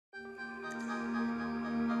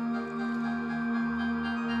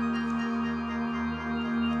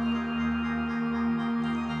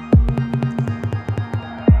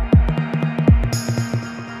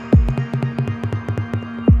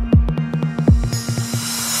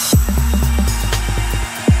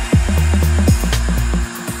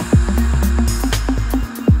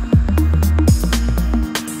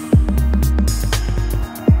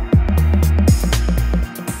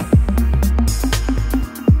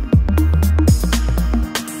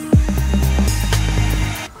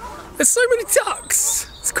There's so many ducks.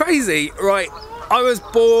 It's crazy. Right, I was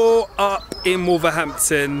brought up in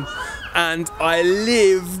Wolverhampton and I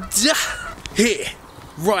lived here.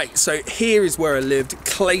 Right, so here is where I lived,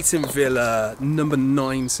 Clayton Villa, number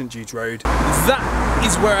 9 St Jude's Road. That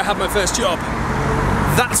is where I had my first job.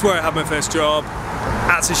 That's where I had my first job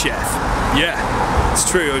as a chef. Yeah, it's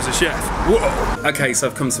true, I was a chef. Whoa. Okay, so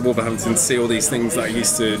I've come to Wolverhampton to see all these things that I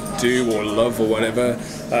used to do or love or whatever.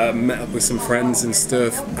 Met up with some friends and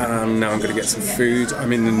stuff, and now I'm going to get some food.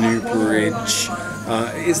 I'm in the new bridge.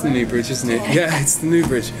 It is the new bridge, isn't it? Yeah, it's the new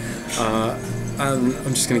bridge. And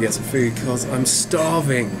I'm just going to get some food because I'm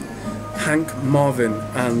starving. Hank, Marvin,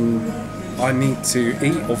 and I need to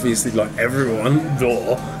eat, obviously, like everyone.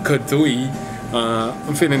 Could do eat.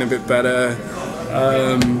 I'm feeling a bit better.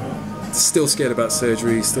 Still scared about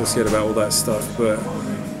surgery, still scared about all that stuff, but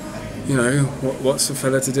you know, what's a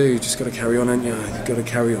fella to do? Just gotta carry on, ain't you? You gotta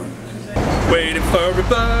carry on. Waiting for a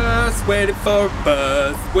bus, waiting for a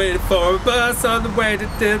bus, waiting for a bus on the way to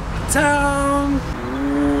the town.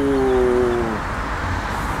 Ooh.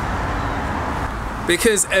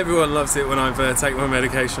 Because everyone loves it when I take my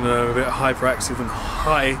medication and I'm a bit hyperactive and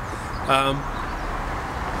high.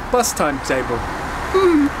 Bus timetable.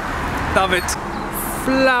 Love it.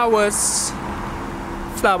 Flowers.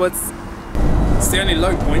 Flowers. It's the only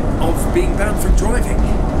low point of being banned from driving.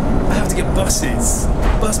 I have to get buses.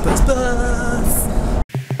 Bus, bus, bus.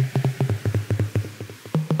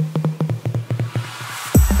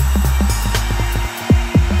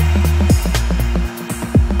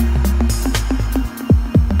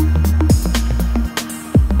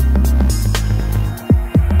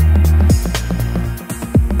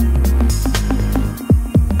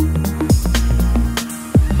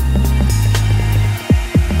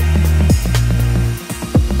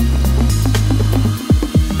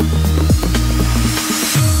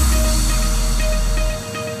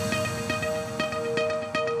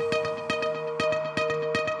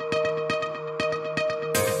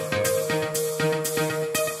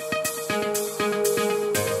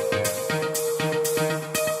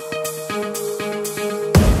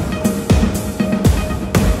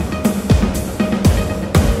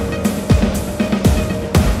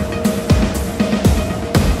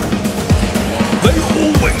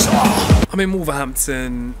 I'm in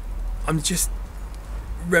Wolverhampton. I'm just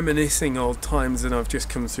reminiscing old times, and I've just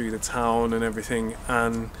come through the town and everything,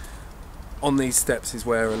 and on these steps is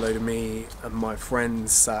where a load of me and my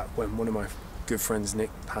friends sat when one of my good friends, Nick,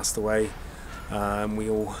 passed away. We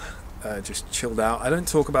all just chilled out. I don't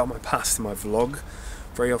talk about my past in my vlog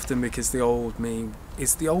very often because the old me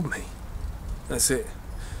is the old me. That's it.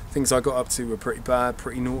 Things I got up to were pretty bad,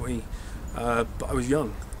 pretty naughty, but I was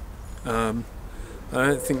young. I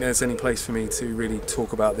don't think there's any place for me to really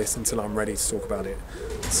talk about this until I'm ready to talk about it.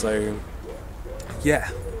 So, yeah,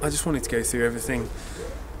 I just wanted to go through everything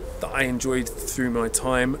that I enjoyed through my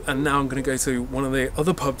time, and now I'm going to go to one of the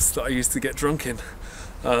other pubs that I used to get drunk in.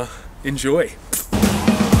 Enjoy.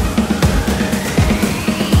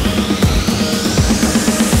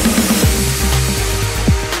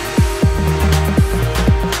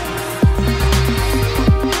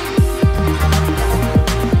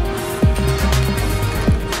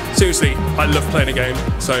 Seriously, I love playing a game,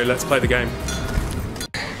 so let's play the game.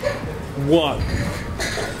 1,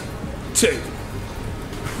 2,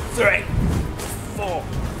 3, 4,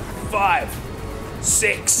 5,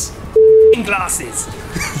 6 glasses.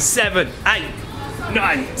 7, 8,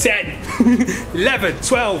 9, 10, 11,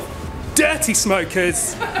 12. Dirty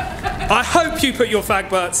smokers. I hope you put your fag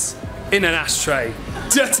butts in an ashtray.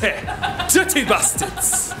 Dirty, dirty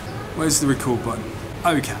bastards. Where's the record button?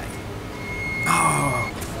 Okay. Oh.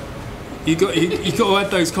 You got to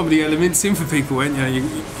add those comedy elements in for people, ain't you?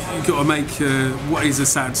 You got to make what is a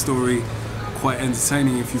sad story quite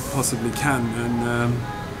entertaining if you possibly can, and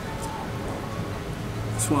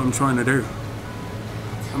that's what I'm trying to do.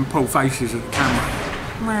 And pull faces at the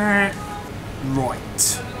camera. Right.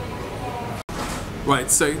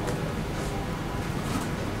 So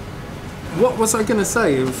what was I going to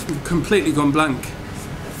say? I've completely gone blank.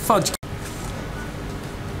 Fudge.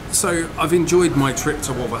 So I've enjoyed my trip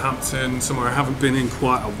to Wolverhampton, somewhere I haven't been in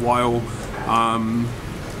quite a while.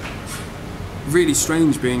 Really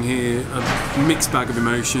strange being here, a mixed bag of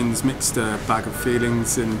emotions, mixed bag of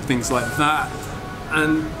feelings and things like that.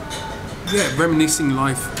 And yeah, reminiscing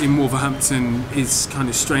life in Wolverhampton is kind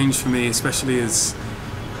of strange for me, especially as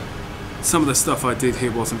some of the stuff I did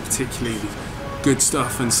here wasn't particularly good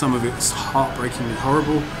stuff, and some of it was heartbreakingly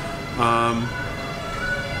horrible.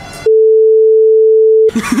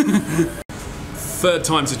 Third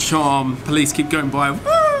time's a charm. Police keep going by.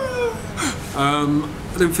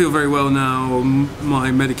 I don't feel very well now.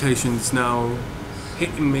 My medication's now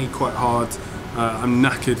hitting me quite hard. I'm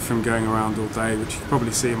knackered from going around all day, which you can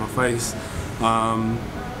probably see in my face.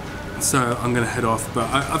 So I'm going to head off, but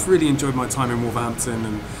I've really enjoyed my time in Wolverhampton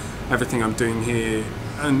and everything I'm doing here,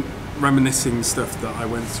 and reminiscing stuff that I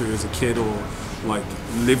went through as a kid or like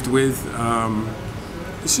lived with.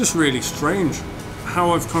 It's just really strange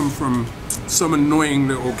how I've come from some annoying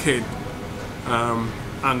little kid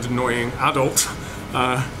and annoying adult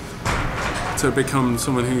to become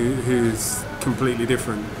someone who's completely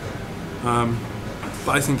different.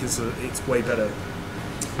 But I think it's way better,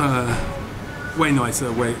 way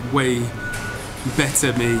nicer, way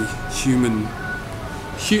better me, human.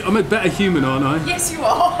 I'm a better human, aren't I? Yes, you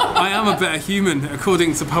are. I am a better human,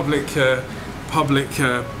 according to public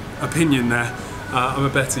opinion. There, I'm a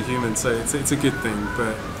better human, so it's a good thing.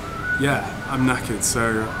 But yeah, I'm knackered,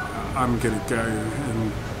 so I'm gonna go,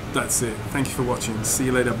 and that's it. Thank you for watching. See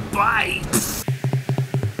you later. Bye.